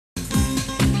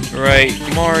Right,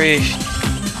 Maury,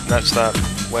 that's that,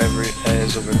 whatever it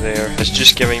is over there, is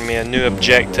just giving me a new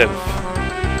objective.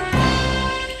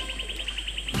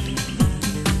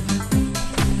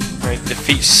 Right,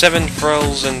 defeat 7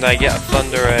 frills and I get a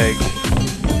thunder egg.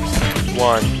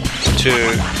 1, 2,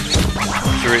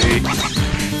 3,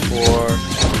 4,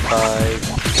 5,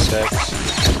 6,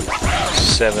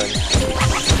 7.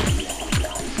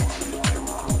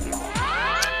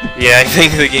 Yeah, I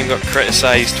think the game got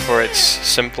criticised for its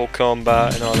simple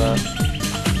combat and all that.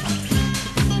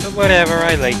 But whatever,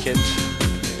 I like it.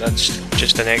 That's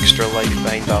just an extra life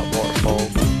behind that waterfall.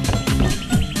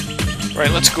 Right,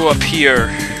 let's go up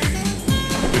here.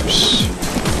 Oops.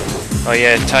 Oh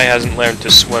yeah, Ty hasn't learned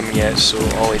to swim yet, so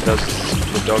all he does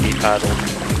is the doggy paddle.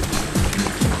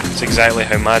 It's exactly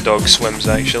how my dog swims,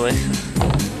 actually.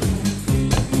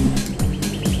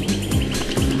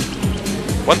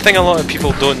 One thing a lot of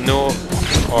people don't know,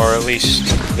 or at least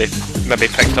they've maybe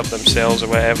picked up themselves or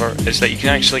whatever, is that you can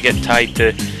actually get Ty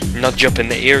to nudge up in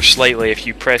the air slightly if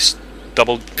you press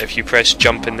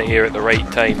jump in the air at the right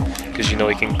time, because you know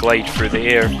he can glide through the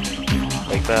air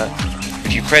like that.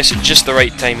 If you press it just the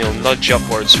right time, he'll nudge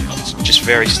upwards, just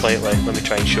very slightly. Let me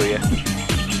try and show you.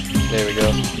 There we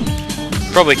go.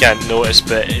 Probably can't notice,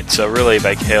 but it's a really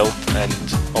big help and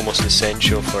almost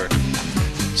essential for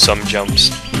some jumps.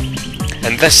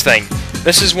 And this thing,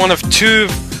 this is one of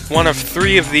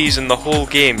 3 of these in the whole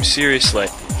game, seriously.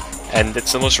 And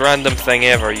it's the most random thing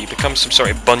ever. You become some sort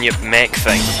of bunyip mech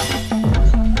thing.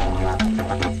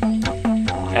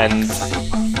 And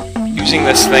using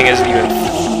this thing isn't even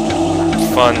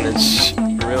fun, it's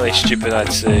really stupid,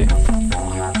 I'd say.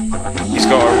 He's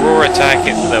got a roar attack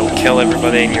that'll kill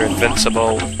everybody and you're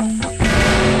invincible.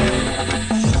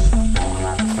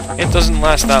 It doesn't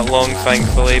last that long,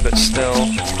 thankfully, but still.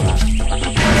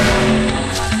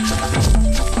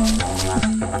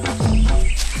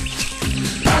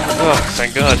 Oh,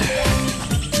 thank God.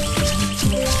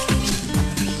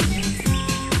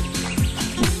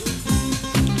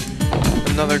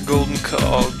 Another golden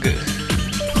cog.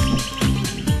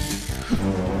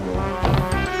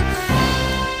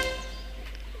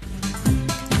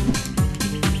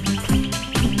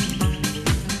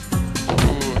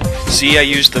 See, I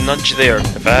used the nudge there.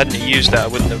 If I hadn't used it, I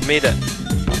wouldn't have made it.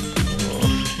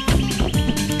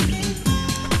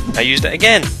 Oh. I used it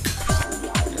again!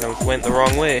 And I went the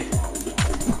wrong way.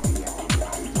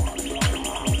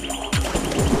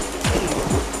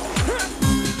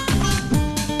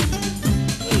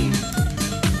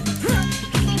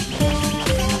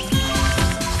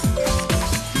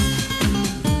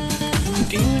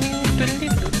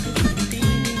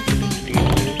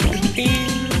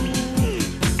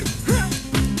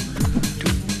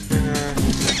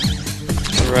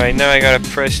 Right, now I gotta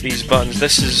press these buttons.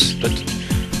 This is the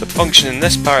function in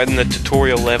this part in the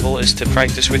tutorial level is to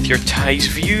practice with your Ty's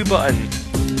view button.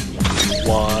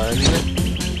 1,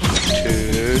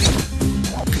 2.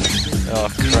 Oh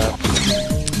crap.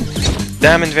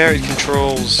 Damn inverted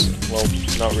controls. Well,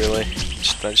 not really.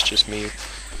 That's just me.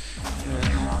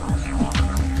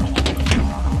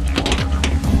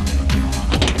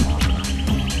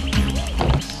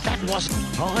 That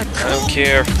wasn't hard. I don't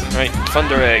care. Right,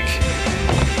 Thunder Egg.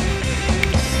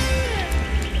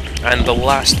 And the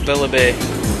last Billaby.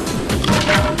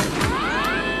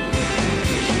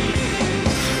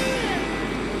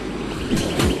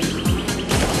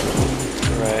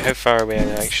 Right, how far are we in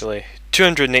actually?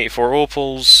 284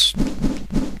 opals.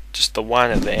 Just the one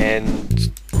at the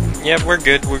end. Yeah, we're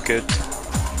good, we're good.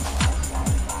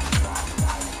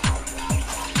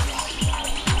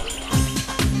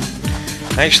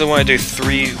 I actually want to do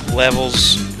 3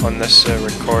 levels on this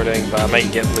recording, but I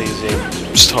might get lazy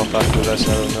and stop after this,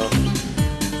 I don't know.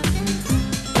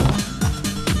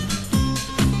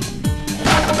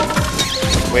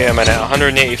 Wait a minute,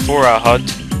 184 I had.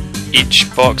 Each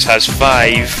box has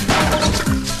 5.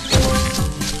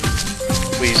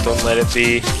 Please don't let it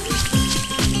be.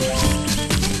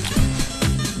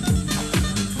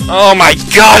 Oh my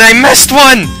god, I missed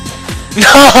one!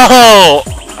 No!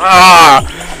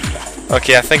 Ah!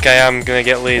 Okay, I think I am gonna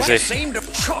get lazy.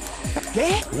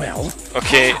 Well.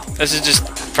 Okay, this is just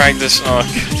practice. Oh,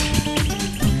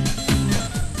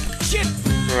 good.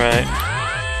 Right.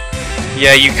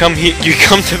 Yeah, you come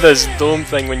to this dome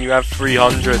thing when you have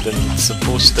 300, and it's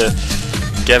supposed to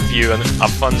give you a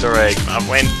thunder egg. I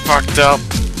went fucked up.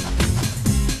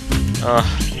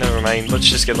 Never mind. Let's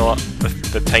just get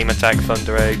the time attack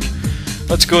thunder egg.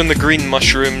 Let's go in the green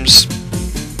mushrooms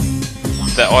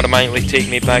that automatically take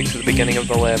me back to the beginning of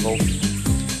the level.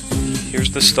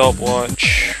 Here's the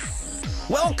stopwatch.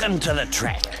 Welcome to the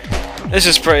track. This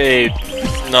is pretty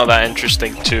not that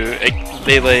interesting too.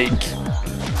 They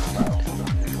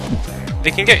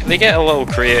get a little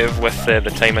creative with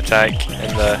the time attack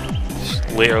in the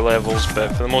later levels,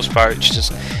 but for the most part, it's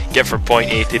just get from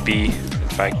point A to B. In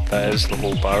fact, that is the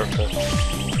whole part of it.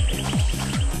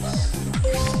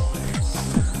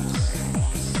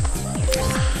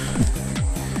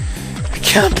 I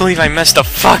can't believe I missed a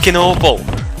fucking opal.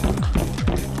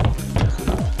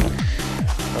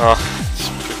 Oh, it's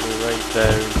put me right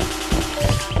down.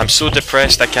 I'm so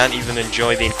depressed I can't even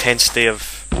enjoy the intensity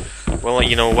of, will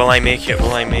I make it?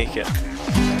 Will I make it?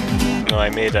 No, I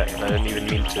made it. I didn't even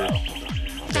mean to.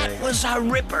 That was a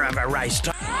ripper of a race.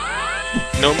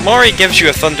 No, Mori gives you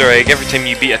a Thunder Egg every time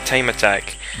you beat a time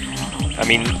attack. I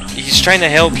mean, he's trying to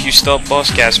help you stop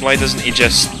boss gas. Why doesn't he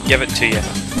just give it to you? Yeah,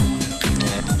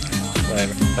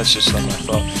 whatever. That's just something I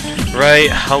thought.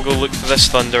 Right, I'll go look for this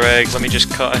Thunder Egg. Let me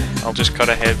just cut it. I'll just cut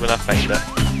ahead when I find it.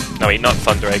 No, wait, not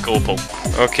Thunder Egg, Opal.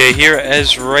 Okay, here it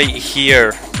is, right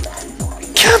here.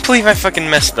 Can't believe I fucking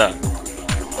missed that.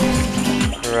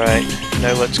 Right,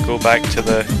 now let's go back to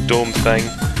the dome thing.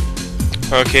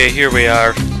 Okay, here we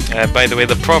are. By the way,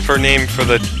 the proper name for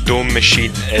the dome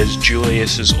machine is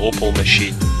Julius's Opal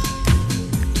machine.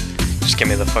 Just give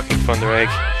me the fucking Thunder Egg.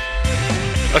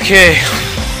 Okay,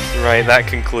 right, that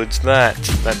concludes that.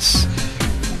 That's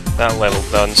that level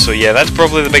done. So yeah, that's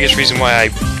probably the biggest reason why I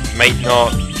might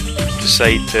not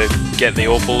decide to get the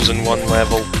opals in one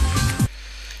level.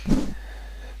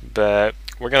 But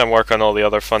we're gonna work on all the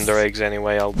other Thunder Eggs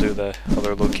anyway. I'll do the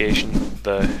other location,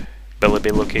 the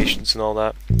Bilibee locations and all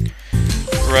that.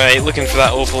 Right, looking for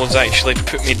that opal has actually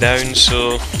put me down,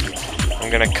 so I'm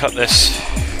gonna cut it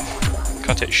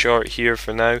short here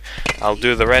for now. I'll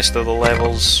do the rest of the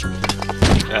levels on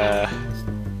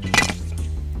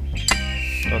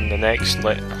the next.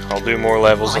 I'll do more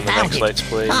levels on the next Let's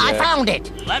Play. I found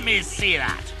it. Let me see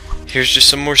that. Here's just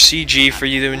some more CG for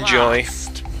you to enjoy.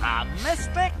 Lost. A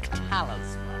mystic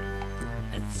talisman.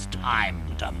 It's time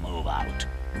to move out.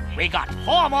 We got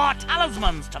 4 more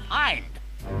talismans to find.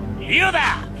 You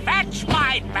there, fetch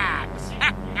my bags.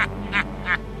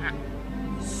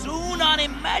 Soon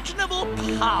unimaginable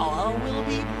power will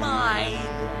be mine.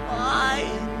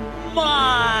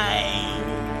 Mine.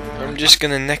 I'm just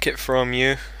gonna nick it from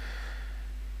you.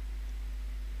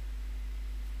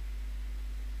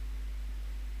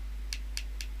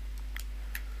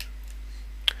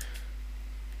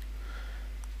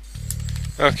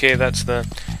 Okay, that's the...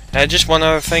 just one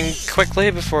other thing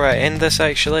quickly before I end this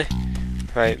actually.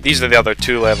 Right, these are the other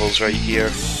 2 levels right here.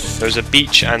 There's a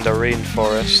beach and a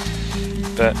rainforest.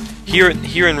 But here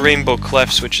in Rainbow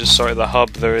Cliffs, which is sort of the hub,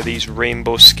 there are these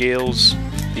rainbow scales.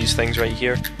 These things right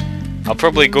here. I'll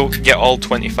probably go get all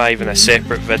 25 in a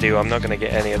separate video. I'm not going to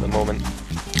get any at the moment.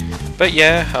 But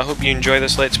yeah, I hope you enjoy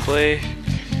this Let's Play.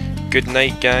 Good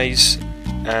night, guys.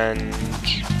 And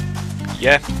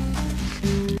yeah.